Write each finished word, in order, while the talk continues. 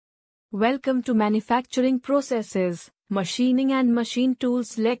Welcome to Manufacturing Processes, Machining and Machine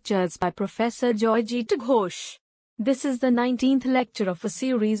Tools lectures by Professor Joyjeet Ghose. This is the 19th lecture of a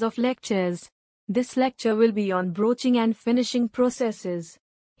series of lectures. This lecture will be on broaching and finishing processes.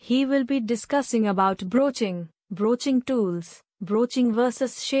 He will be discussing about broaching, broaching tools, broaching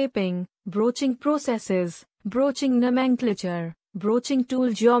versus shaping, broaching processes, broaching nomenclature, broaching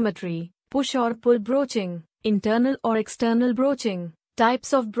tool geometry, push or pull broaching, internal or external broaching,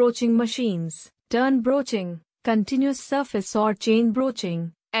 types of broaching machines, turn broaching, continuous surface or chain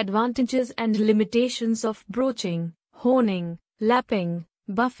broaching, advantages and limitations of broaching, honing, lapping,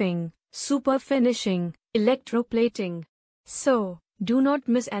 buffing, super finishing, electroplating. So, do not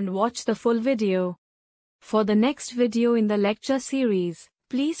miss and watch the full video. For the next video in the lecture series,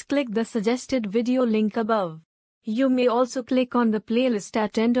 please click the suggested video link above. You may also click on the playlist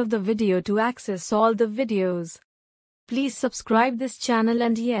at end of the video to access all the videos. Please subscribe this channel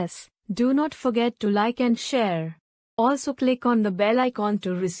and yes, do not forget to like and share. Also click on the bell icon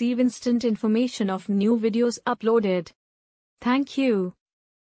to receive instant information of new videos uploaded. Thank you.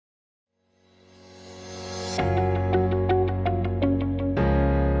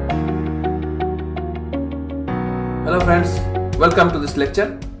 Hello friends, welcome to this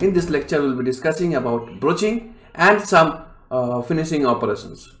lecture. In this lecture we'll be discussing about broaching and some finishing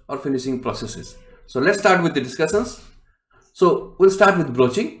operations or finishing processes. So let's start with the discussions. So we'll start with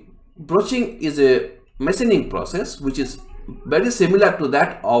broaching. Broaching is a machining process which is very similar to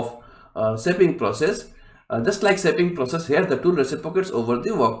that of shaping process. Just like shaping process, here the tool reciprocates over the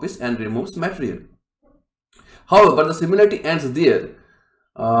workpiece and removes material. However, the similarity ends there.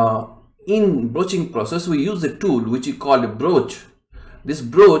 In broaching process, we use a tool which we call a broach. This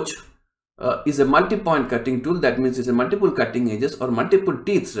broach is a multi-point cutting tool. That means it's a multiple cutting edges or multiple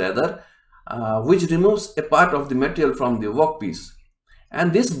teeth rather, which removes a part of the material from the workpiece.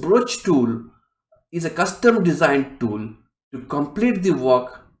 And this broach tool is a custom designed tool to complete the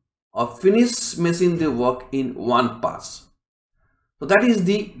work or finish machine the work in one pass. So that is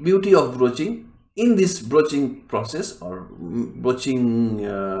the beauty of broaching. In this broaching process or broaching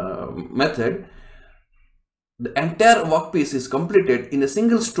method, the entire workpiece is completed in a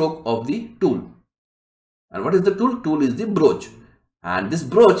single stroke of the tool. And what is the tool? Tool is the broach. And this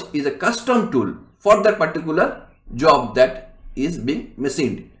broach is a custom tool for that particular job that is being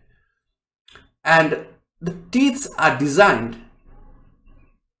machined. And the teeth are designed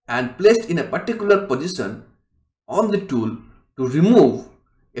and placed in a particular position on the tool to remove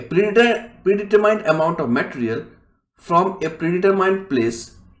a predetermined amount of material from a predetermined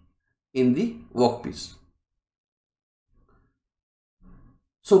place in the workpiece.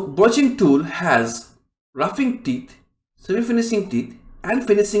 So broaching tool has roughing teeth, semi-finishing teeth and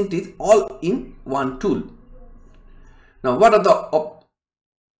finishing teeth all in one tool. Now what are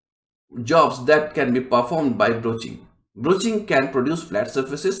the jobs that can be performed by broaching? Broaching can produce flat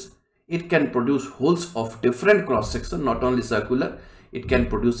surfaces. It can produce holes of different cross section, not only circular. It can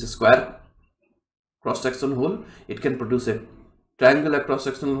produce a square cross section hole. It can produce a triangular cross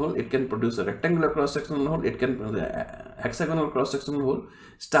sectional hole. It can produce a rectangular cross sectional hole. It can produce a hexagonal cross sectional hole,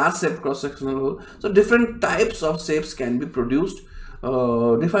 star shaped cross sectional hole. So different types of shapes can be produced.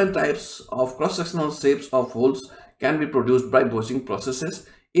 Different types of cross sectional shapes of holes can be produced by broaching processes.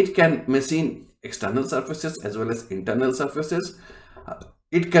 It can machine external surfaces as well as internal surfaces.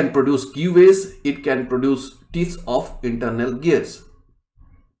 It can produce keyways. It can produce teeth of internal gears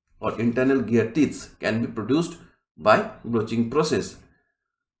or internal gear teeth can be produced by broaching process.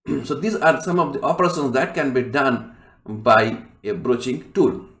 So these are some of the operations that can be done by a broaching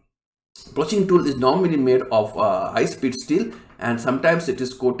tool. Broaching tool is normally made of high speed steel and sometimes it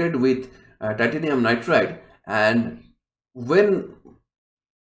is coated with titanium nitride, and when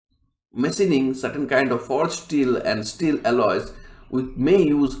machining certain kind of forged steel and steel alloys, we may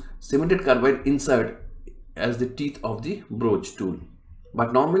use cemented carbide insert as the teeth of the broach tool.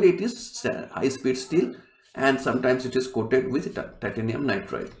 But normally it is high speed steel and sometimes it is coated with titanium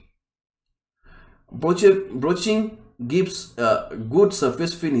nitride. Broaching gives good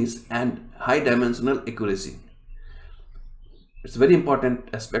surface finish and high dimensional accuracy. It's very important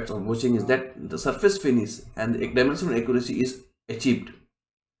aspect of broaching is that the surface finish and the dimensional accuracy is achieved.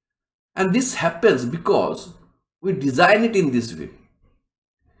 And this happens because we design it in this way.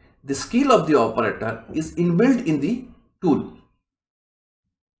 The skill of the operator is inbuilt in the tool.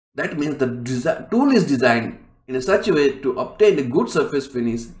 That means the tool is designed in such a way to obtain a good surface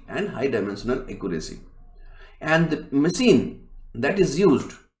finish and high dimensional accuracy. And the machine that is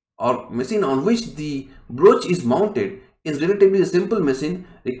used or machine on which the broach is mounted is relatively a simple machine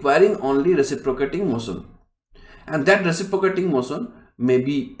requiring only reciprocating motion. And that reciprocating motion may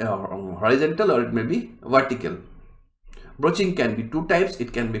be horizontal or it may be vertical. Broaching can be two types.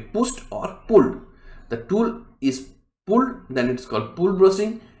 It can be pushed or pulled. The tool is pulled, then it's called pull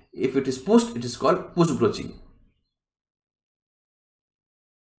broaching. If it is pushed, it is called push broaching.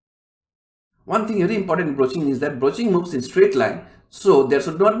 One thing very important in broaching is that broaching moves in straight line, so there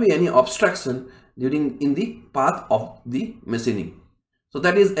should not be any obstruction in the path of the machining. So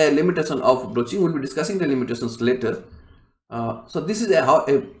that is a limitation of broaching. We'll be discussing the limitations later. So this is how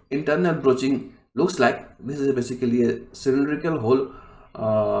a internal broaching looks like. This is basically a cylindrical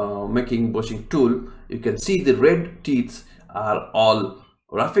hole making broaching tool. You can see the red teeth are all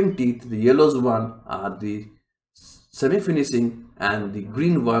roughing teeth, the yellows one are the semi-finishing, and the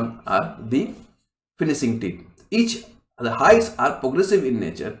green one are the finishing teeth. The heights are progressive in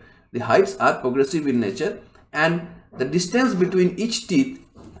nature. The heights are progressive in nature, and the distance between each teeth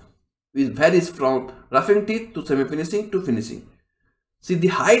varies from roughing teeth to semi-finishing to finishing. See, the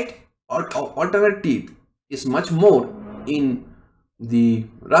height of alternate teeth is much more in the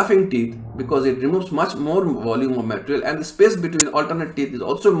roughing teeth because it removes much more volume of material, and the space between alternate teeth is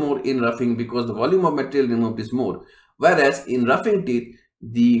also more in roughing because the volume of material removed is more. Whereas in roughing teeth,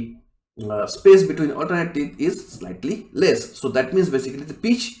 the space between alternate teeth is slightly less. So that means basically the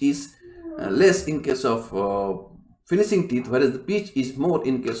pitch is less in case of finishing teeth, whereas the pitch is more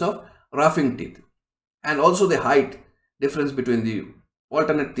in case of roughing teeth. And also the height difference between the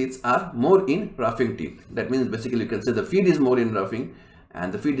alternate teeth are more in roughing teeth. That means basically you can say the feed is more in roughing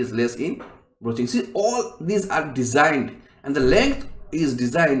and the feed is less in broaching. See, all these are designed, and the length is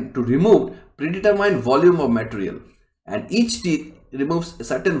designed to remove predetermined volume of material, and each teeth removes a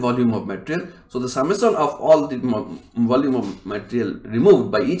certain volume of material. So the summation of all the volume of material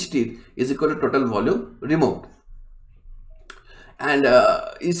removed by each teeth is equal to total volume removed. And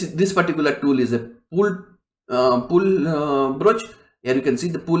this particular tool is a pull broach. Here you can see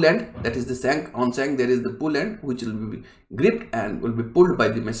the pull end, that is the shank. On shank there is the pull end which will be gripped and will be pulled by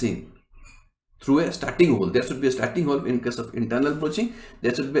the machine through a starting hole. There should be a starting hole in case of internal broaching.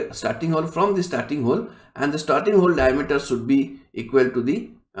 There should be a starting hole from the starting hole, and the starting hole diameter should be equal to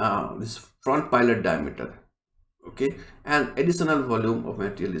the this front pilot diameter. Okay, and additional volume of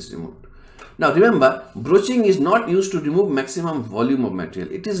material is removed. Now remember, broaching is not used to remove maximum volume of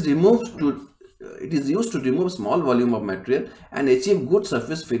material. It is used to remove small volume of material and achieve good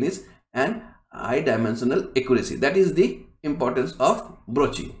surface finish and high dimensional accuracy. That is the importance of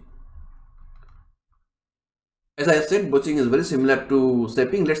broaching. As I said, broaching is very similar to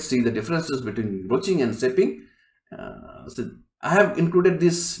shaping. Let's see the differences between broaching and shaping. So I have included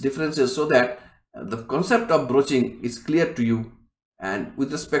these differences so that the concept of broaching is clear to you, and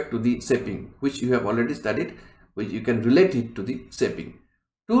with respect to the shaping, which you have already studied, which you can relate it to the shaping.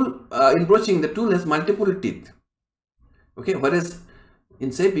 In broaching, the tool has multiple teeth. Okay, whereas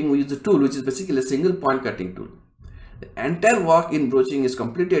in shaping we use the tool which is basically a single point cutting tool. The entire work in broaching is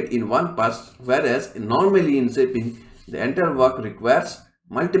completed in one pass, whereas normally in shaping the entire work requires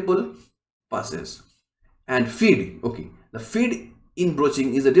multiple passes. And feed, okay, the feed in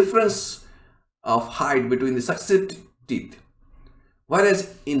broaching is the difference of height between the successive teeth,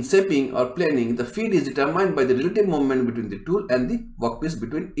 whereas in shaping or planing the feed is determined by the relative movement between the tool and the workpiece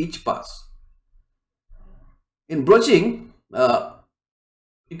between each pass. In broaching,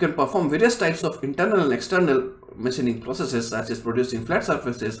 you can perform various types of internal and external machining processes, such as producing flat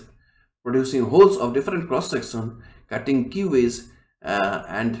surfaces, producing holes of different cross section, cutting keyways,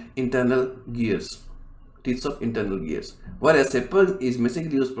 and internal gears, teeth of internal gears. Whereas shaper is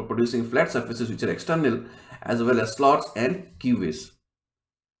basically used for producing flat surfaces which are external, as well as slots and keyways.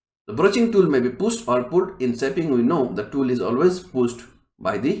 The broaching tool may be pushed or pulled. In shaping, we know the tool is always pushed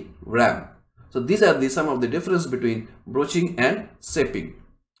by the ram. So these are some of the difference between broaching and shaping.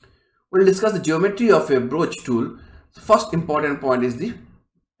 We'll discuss the geometry of a broach tool. The first important point is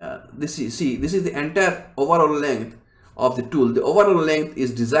this is the entire overall length of the tool. The overall length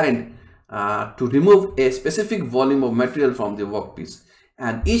is designed to remove a specific volume of material from the workpiece,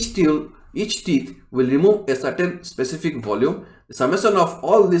 and each teeth will remove a certain specific volume. The summation of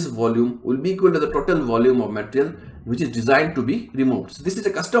all this volume will be equal to the total volume of material which is designed to be removed. So this is a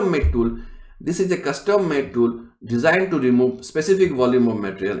custom made tool. This is a custom made tool designed to remove specific volume of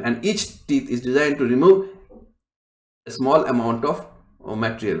material, and each teeth is designed to remove a small amount of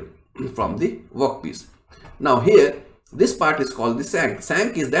material from the workpiece. Now here, this part is called the shank.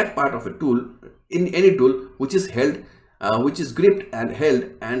 Shank is that part of a tool, in any tool, which is held, which is gripped and held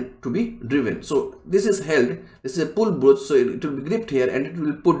and to be driven. So this is held, this is a pull broach, so it will be gripped here and it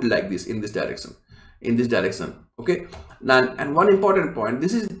will be pulled like this in this direction. Okay. Now, and one important point,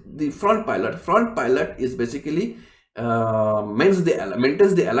 this is the front pilot. Front pilot is basically maintains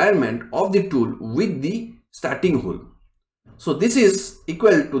the alignment of the tool with the starting hole. So this is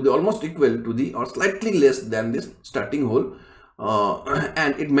equal to the almost equal to the or slightly less than this starting hole,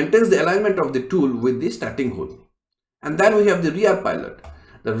 and it maintains the alignment of the tool with the starting hole. And then we have the rear pilot.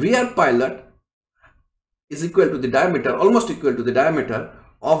 The rear pilot is equal to the diameter, almost equal to the diameter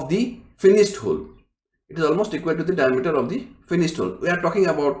of the finished hole. It is almost equal to the diameter of the finished hole. We are talking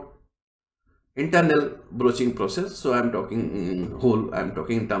about internal broaching process, so I am talking hole, I am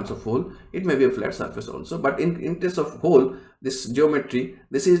talking in terms of hole. It may be a flat surface also, but in case of hole, this geometry,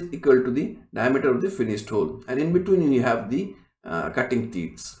 this is equal to the diameter of the finished hole, and in between you have the cutting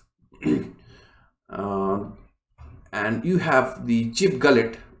teeth. And you have the chip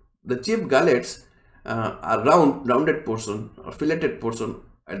gullet. The chip gullets are rounded portion or filleted portion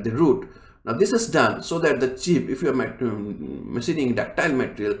at the root. Now this is done so that the chip, if you are machining ductile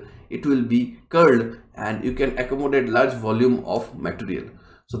material, it will be curled and you can accommodate large volume of material.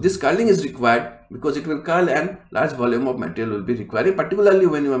 So this curling is required because it will curl and large volume of material will be required, particularly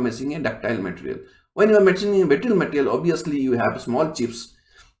when you are machining a ductile material. When you are machining a brittle material, obviously you have small chips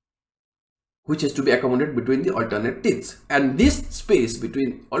which is to be accommodated between the alternate teeth, and this space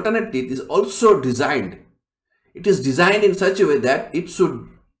between alternate teeth is also designed. It is designed in such a way that it should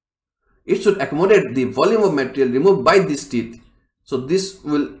accommodate the volume of material removed by this teeth. So this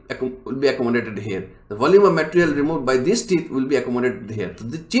will be accommodated here. The volume of material removed by this teeth will be accommodated here. So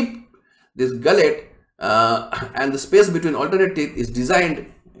the chip, this gullet, and the space between alternate teeth is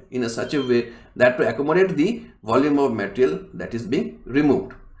designed in a such a way that to accommodate the volume of material that is being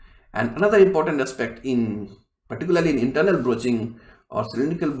removed. And another important aspect particularly in internal broaching or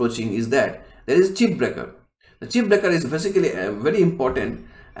cylindrical broaching is that there is chip breaker. The chip breaker is basically very important,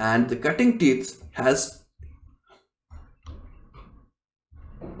 and the cutting teeth has,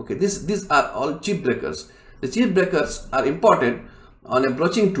 okay, these are all chip breakers. The chip breakers are important on a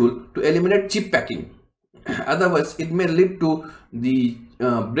broaching tool to eliminate chip packing. Otherwise it may lead to the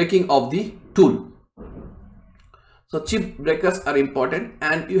breaking of the tool. So chip breakers are important,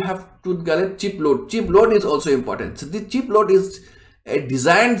 and you have tooth gullet chip load. Chip load is also important. So the chip load is a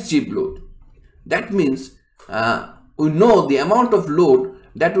designed chip load. That means we know the amount of load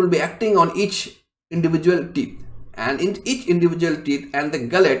that will be acting on each individual teeth, and in each individual teeth and the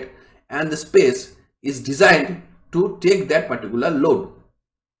gullet and the space is designed to take that particular load.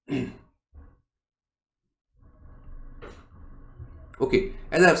 Okay,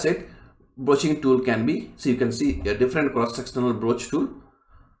 as I have said, broaching tool can be, so you can see a different cross-sectional broach tool.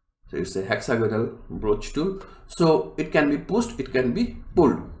 So it's a hexagonal broach tool. So it can be pushed, it can be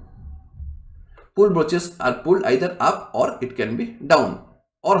pulled. Pull broaches are pulled either up, or it can be down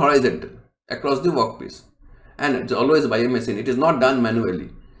or horizontal across the workpiece, and it's always by a machine. It is not done manually.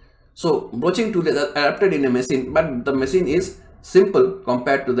 So broaching tool is adapted in a machine, but the machine is simple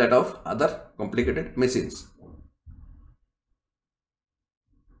compared to that of other complicated machines.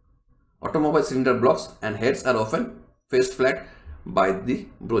 Automobile cylinder blocks and heads are often faced flat by the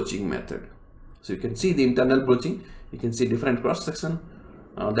broaching method. So you can see the internal broaching, you can see different cross section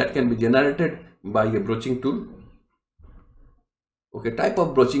that can be generated by a broaching tool. Okay, type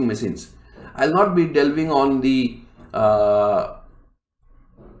of broaching machines. I'll not be delving on the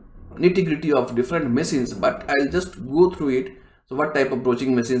nitty-gritty of different machines, but I'll just go through it. So what type of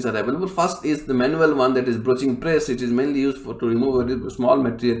broaching machines are available? First is the manual one, that is broaching press. It is mainly used to remove a small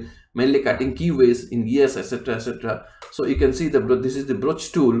material, mainly cutting keyways in gears, etc., etc. So you can see this is the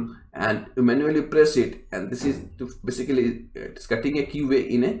broach tool, and you manually press it, and this is basically it's cutting a keyway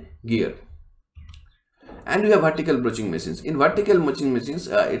in a gear. And we have vertical broaching machines. In vertical broaching machines,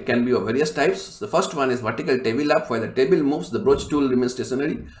 it can be of various types. The first one is vertical table up. While the table moves, the broach tool remains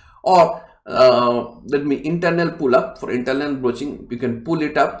stationary. Or let me internal pull up. For internal broaching, you can pull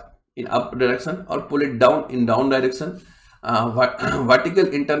it up in up direction or pull it down in down direction. Vertical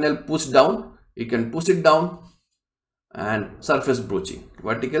internal push down, you can push it down. And surface broaching,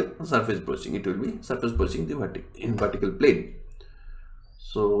 vertical surface broaching, it will be surface broaching in vertical plane.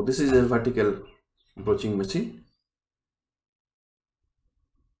 So this is a vertical broaching machine.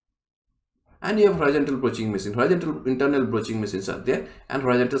 And you have horizontal broaching machine. Horizontal internal broaching machines are there, and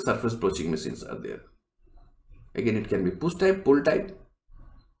horizontal surface broaching machines are there. Again, it can be push type, pull type.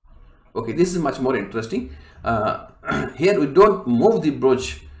 Okay, this is much more interesting. Here we don't move the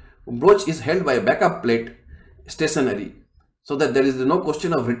broach. Broach is held by a backup plate stationary, so that there is no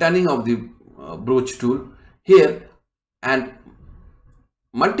question of returning of the broach tool here, and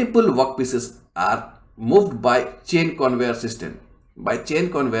multiple workpieces are moved by chain conveyor system.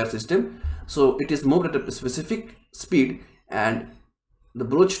 So it is moved at a specific speed, and the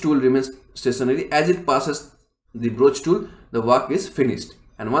broach tool remains stationary. As it passes the broach tool, the work is finished.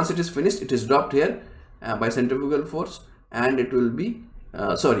 And once it is finished, it is dropped here by centrifugal force, and it will be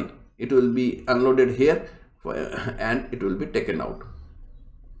it will be unloaded here and it will be taken out.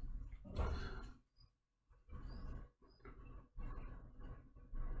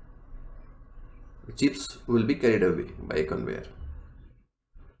 The chips will be carried away by a conveyor.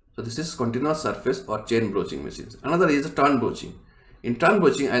 So this is continuous surface or chain broaching machines. Another is turn broaching. In turn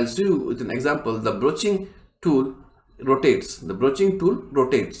broaching, I'll show you with an example. The broaching tool rotates. The broaching tool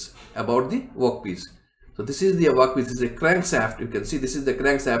rotates about the workpiece. So this is the workpiece. This is a crankshaft. You can see this is the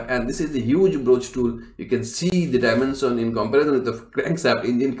crankshaft, and this is the huge broach tool. You can see the dimension in comparison with the crankshaft,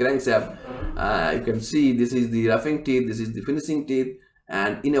 engine crankshaft. You can see this is the roughing teeth, this is the finishing teeth,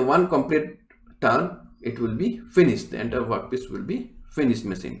 and in a one complete turn, it will be finished. The entire workpiece will be finished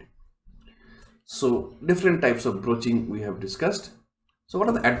machined. So different types of broaching we have discussed. So what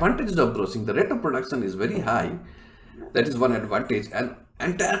are the advantages of broaching? The rate of production is very high. That is one advantage, and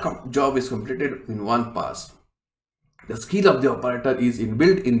entire job is completed in one pass. The skill of the operator is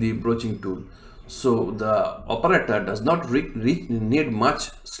inbuilt in the broaching tool, so the operator does not need much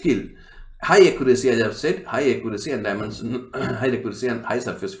skill. High accuracy, as I have said, high accuracy and dimension, high accuracy and high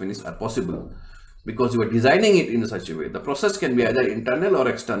surface finish are possible because you are designing it in such a way. The process can be either internal or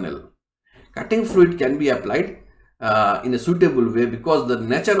external. Cutting fluid can be applied in a suitable way because the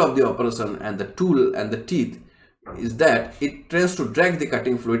nature of the operation and the tool and the teeth is that it tends to drag the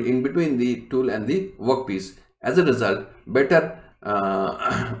cutting fluid in between the tool and the workpiece. As a result, better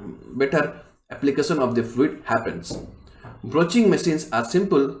application of the fluid happens. Broaching machines are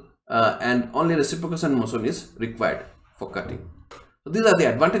simple and only reciprocation motion is required for cutting. So these are the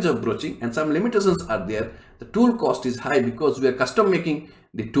advantages of broaching, and some limitations are there. The tool cost is high because we are custom making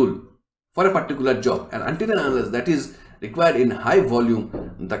the tool for a particular job, and until and unless that is required in high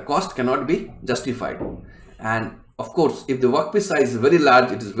volume, the cost cannot be justified. And of course, if the workpiece size is very large,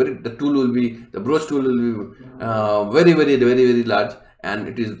 the broach tool will be very large, and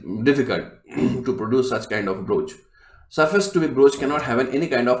it is difficult to produce such kind of broach. Surface to be broached cannot have any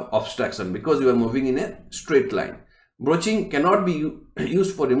kind of obstruction because you are moving in a straight line. Broaching cannot be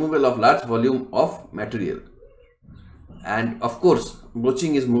used for removal of large volume of material. And of course,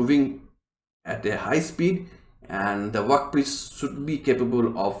 broaching is moving at a high speed, and the workpiece should be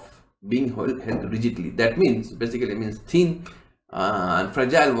capable of being held rigidly. That means, basically means thin and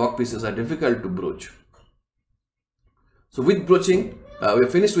fragile workpieces are difficult to broach. So with broaching, we are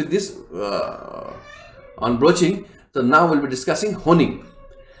finished with this on broaching. So now we'll be discussing honing.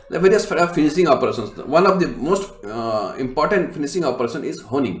 The various finishing operations. One of the most important finishing operation is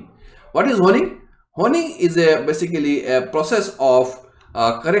honing. What is honing? Honing is basically a process of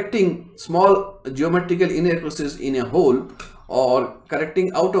correcting small geometrical inaccuracies in a hole, or correcting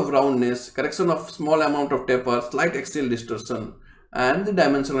out of roundness, correction of small amount of taper, slight axial distortion, and the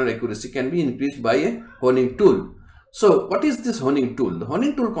dimensional accuracy can be increased by a honing tool. So what is this honing tool? The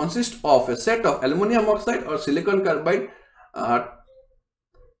honing tool consists of a set of aluminum oxide or silicon carbide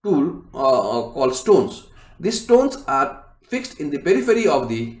tool called stones. These stones are fixed in the periphery of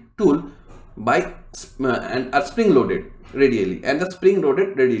the tool by and are spring loaded radially, and the spring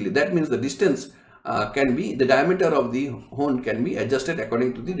loaded radially. That means the distance the diameter of the hone can be adjusted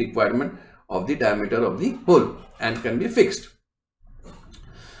according to the requirement of the diameter of the hole and can be fixed.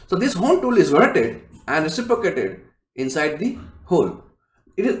 So this hone tool is rotated and reciprocated inside the hole.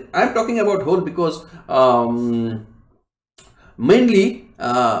 I am talking about hole because mainly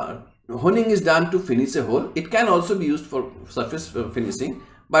honing is done to finish a hole. It can also be used for surface finishing,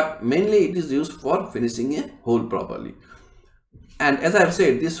 but mainly it is used for finishing a hole properly. And as I have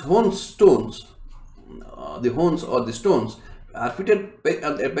said, these hone stones, the hones or the stones are fitted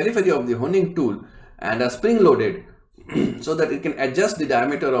at the periphery of the honing tool and are spring loaded so that it can adjust the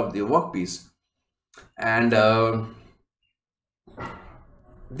diameter of the workpiece. And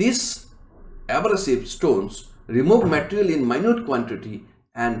these abrasive stones remove material in minute quantity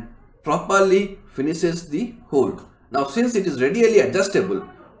and properly finishes the hole. Now, since it is radially adjustable,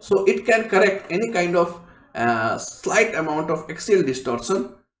 so it can correct any kind of slight amount of axial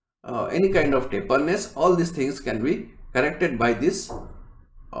distortion, any kind of taperness. All these things can be corrected by this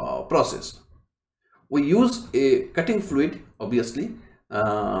process. We use a cutting fluid, obviously,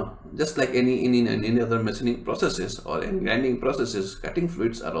 just like any other machining processes or in grinding processes. Cutting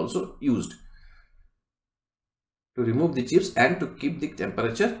fluids are also used to remove the chips and to keep the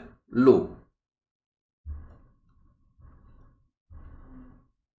temperature low.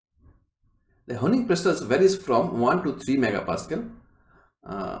 The honing pressure varies from 1 to 3 megapascal.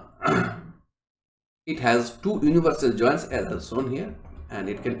 It has two universal joints as shown here, and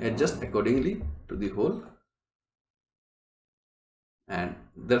it can adjust accordingly to the hole. and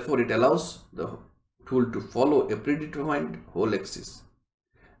therefore it allows the tool to follow a predetermined hole axis.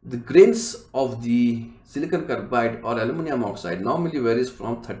 The grains of the silicon carbide or aluminum oxide normally varies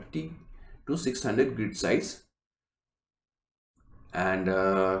from 30 to 600 grit size, and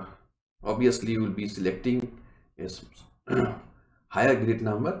obviously you will be selecting a higher grit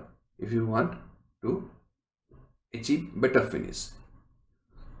number if you want to achieve better finish.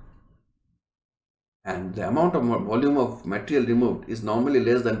 And the amount of volume of material removed is normally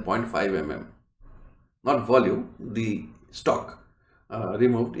less than 0.5 mm. Not volume, the stock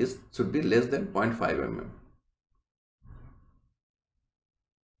removed should be less than 0.5 mm.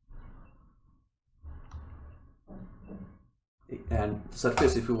 And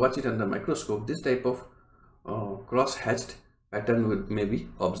surface, if you watch it under microscope, this type of cross-hatched pattern may be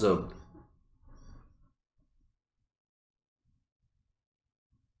observed.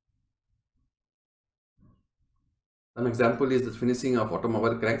 Some example is the finishing of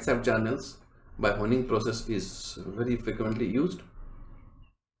automobile crankshaft channels by honing process is very frequently used.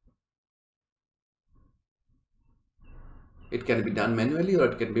 It can be done manually or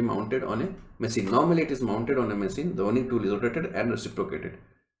it can be mounted on a machine. Normally it is mounted on a machine. The honing tool is rotated and reciprocated,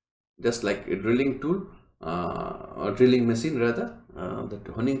 just like a drilling tool or drilling machine rather.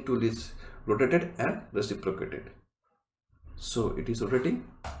 The honing tool is rotated and reciprocated. So it is rotating.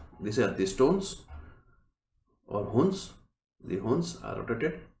 These are the stones or hones. The hones are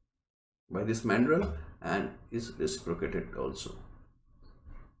rotated by this mandrel and is reciprocated also.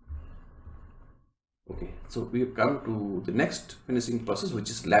 Okay, so we come to the next finishing process, which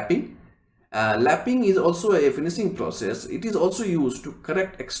is lapping. Lapping is also a finishing process. It is also used to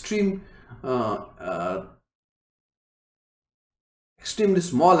correct extremely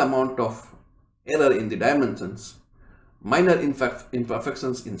small amount of error in the dimensions, minor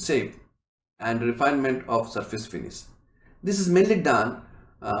imperfections in shape, and refinement of surface finish. This is mainly done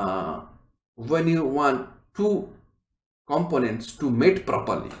when you want two components to mate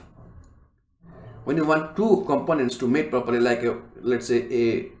properly. When you want two components to mate properly, like let's say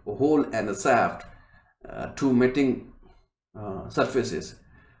a hole and a shaft, two mating surfaces,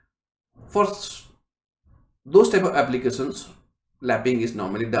 for those type of applications, lapping is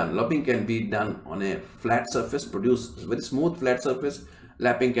normally done. Lapping can be done on a flat surface, produce a very smooth flat surface.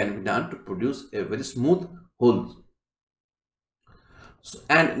 Lapping can be done to produce a very smooth hole. So,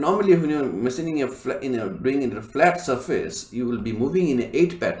 and normally when you're machining doing in a flat surface, you will be moving in an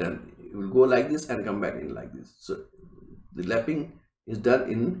 8 pattern. You will go like this and come back in like this. So the lapping is done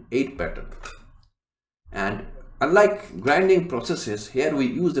in 8 pattern. And unlike grinding processes, here we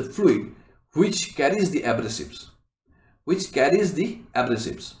use the fluid which carries the abrasives.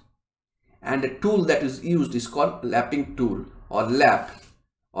 And the tool that is used is called lapping tool or lap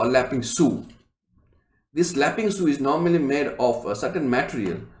or lapping shoe. This lapping shoe is normally made of a certain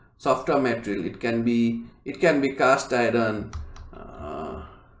material, softer material. It can be cast iron,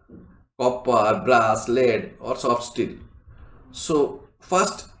 copper, brass, lead, or soft steel. So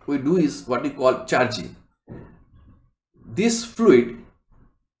first we do is what we call charging. This fluid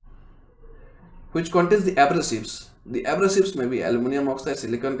which contains the abrasives may be aluminum oxide,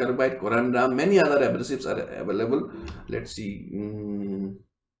 silicon carbide, corundum, many other abrasives are available. Let's see.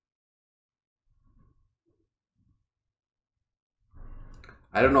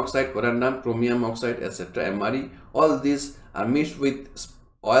 Iron oxide, corundum, chromium oxide, etc., MRE, all these are mixed with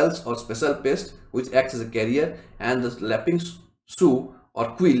oils or special paste which acts as a carrier, and the lapping shoe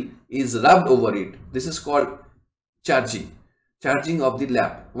or quill is rubbed over it. This is called charging of the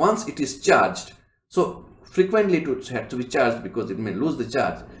lap. Once it is charged, so frequently it has to be charged because it may lose the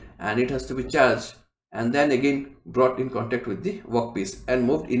charge, and it has to be charged and then again brought in contact with the workpiece and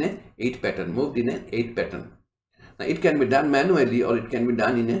moved in a 8 pattern. Now it can be done manually or it can be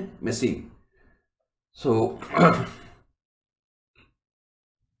done in a machine. So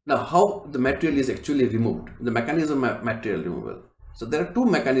now how the material is actually removed, the mechanism of material removal. So there are two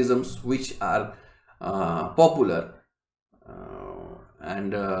mechanisms which are popular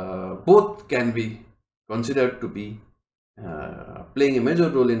and both can be considered to be playing a major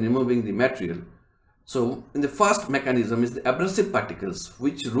role in removing the material. So in the first mechanism is the abrasive particles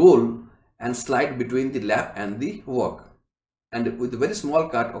which roll and slide between the lap and the work, and with a very small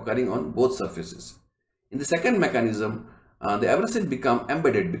cut occurring on both surfaces. In the second mechanism, the abrasive become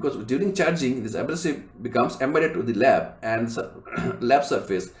embedded, because during charging this abrasive becomes embedded to the lap and lap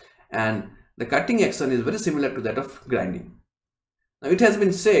surface, and the cutting action is very similar to that of grinding. Now it has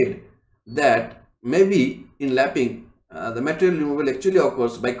been said that maybe in lapping the material removal actually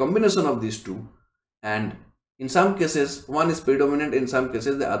occurs by combination of these two, and in some cases one is predominant, in some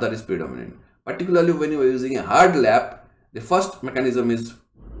cases the other is predominant. Particularly when you are using a hard lap, the first mechanism is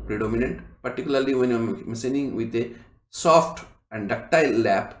predominant, particularly when you're machining with a soft and ductile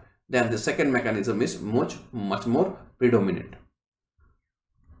lap, then the second mechanism is much more predominant.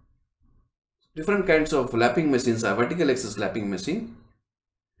 Different kinds of lapping machines are vertical axis lapping machine,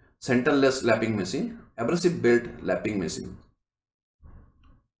 centerless lapping machine, abrasive belt lapping machine.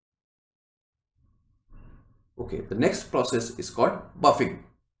 Okay, the next process is called buffing.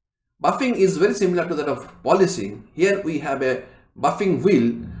 Buffing is very similar to that of polishing. Here we have a buffing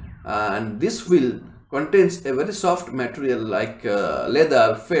wheel, and this wheel contains a very soft material like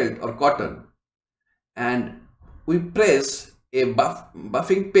leather, felt or cotton, and we press a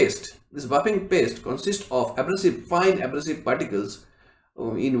buffing paste. This buffing paste consists of fine abrasive particles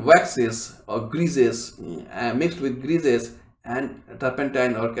in waxes or greases, mixed with greases and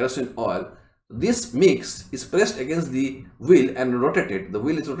turpentine or kerosene oil. This mix is pressed against the wheel and rotated. The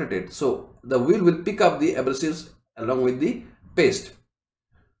wheel is rotated, so the wheel will pick up the abrasives along with the paste.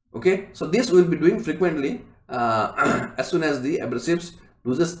 Okay, so this will be doing frequently as soon as the abrasives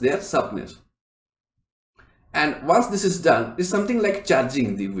loses their sharpness. And once this is done, it's something like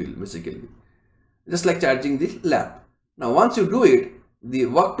charging the wheel, basically, just like charging the lap. Now once you do it, the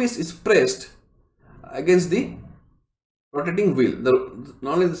workpiece is pressed against the rotating wheel.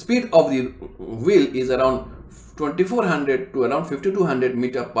 Normally the speed of the wheel is around 2400 to around 5200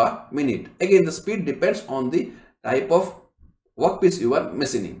 meter per minute. Again, the speed depends on the type of workpiece you are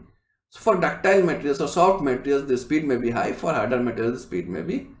machining. So for ductile materials or soft materials, the speed may be high. For harder materials, the speed may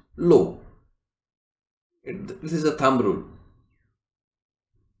be low. This is a thumb rule.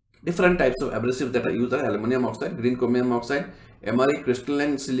 Different types of abrasives that are used are aluminum oxide, green chromium oxide, MRE,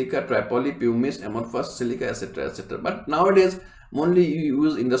 crystalline silica, tripoly, pumice, amorphous silica, etc., etc. But nowadays, only you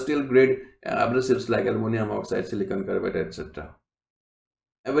use industrial grade abrasives like aluminum oxide, silicon carbide, etc.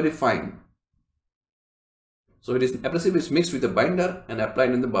 Very fine. So abrasive is mixed with a binder and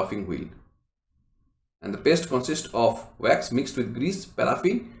applied in the buffing wheel. And the paste consists of wax mixed with grease,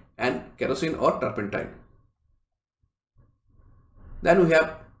 paraffin, and kerosene or turpentine. Then we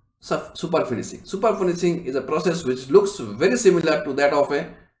have super finishing. Super finishing is a process which looks very similar to that of a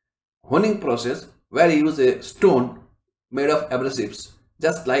honing process, where you use a stone made of abrasives,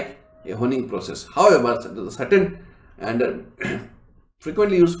 just like a honing process. However, certain and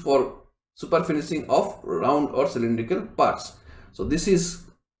frequently used for super finishing of round or cylindrical parts. So this is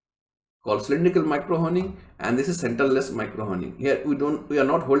called cylindrical micro honing, and this is centerless micro honing. Here we are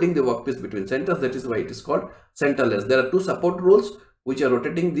not holding the workpiece between centers. That is why it is called centerless. There are two support rolls which are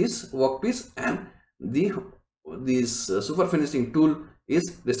rotating this workpiece, and this super finishing tool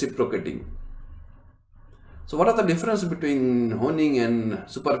is reciprocating. So what are the difference between honing and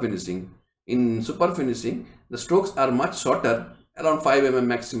super finishing? In super finishing, the strokes are much shorter, around 5 mm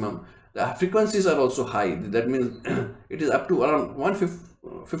maximum. The frequencies are also high. That means it is up to around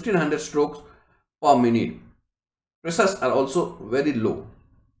 1500 strokes per minute. Pressures are also very low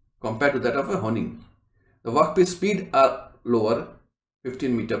compared to that of a honing. The workpiece speed are lower,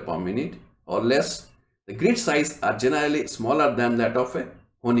 15 meter per minute or less. The grid size are generally smaller than that of a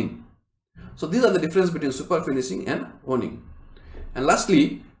honing. So these are the difference between super finishing and honing. And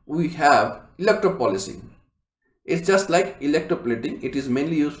lastly, we have electropolishing. It's just like electroplating. It is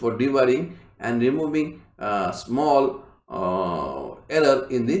mainly used for deburring and removing small error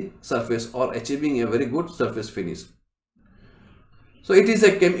in the surface or achieving a very good surface finish. So it is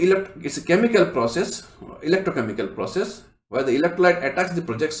a chemical process, electrochemical process, where the electrolyte attacks the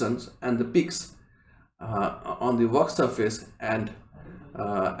projections and the peaks on the work surface and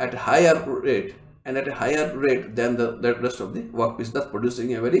at a higher rate than the rest of the workpiece, thus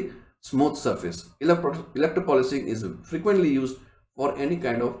producing a very smooth surface. Electropolishing is frequently used for any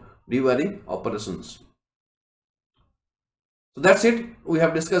kind of deburring operations. So that's it. We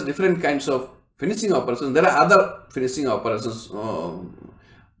have discussed different kinds of finishing operations. There are other finishing operations,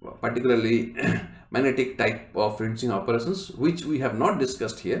 particularly magnetic type of finishing operations, which we have not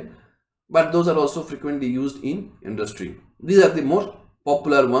discussed here, but those are also frequently used in industry. These are the most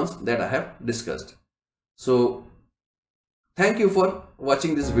popular ones that I have discussed. So thank you for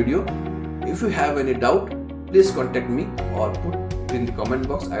watching this video. If you have any doubt, please contact me or put in the comment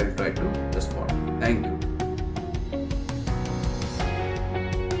box. I will try to respond. Thank you.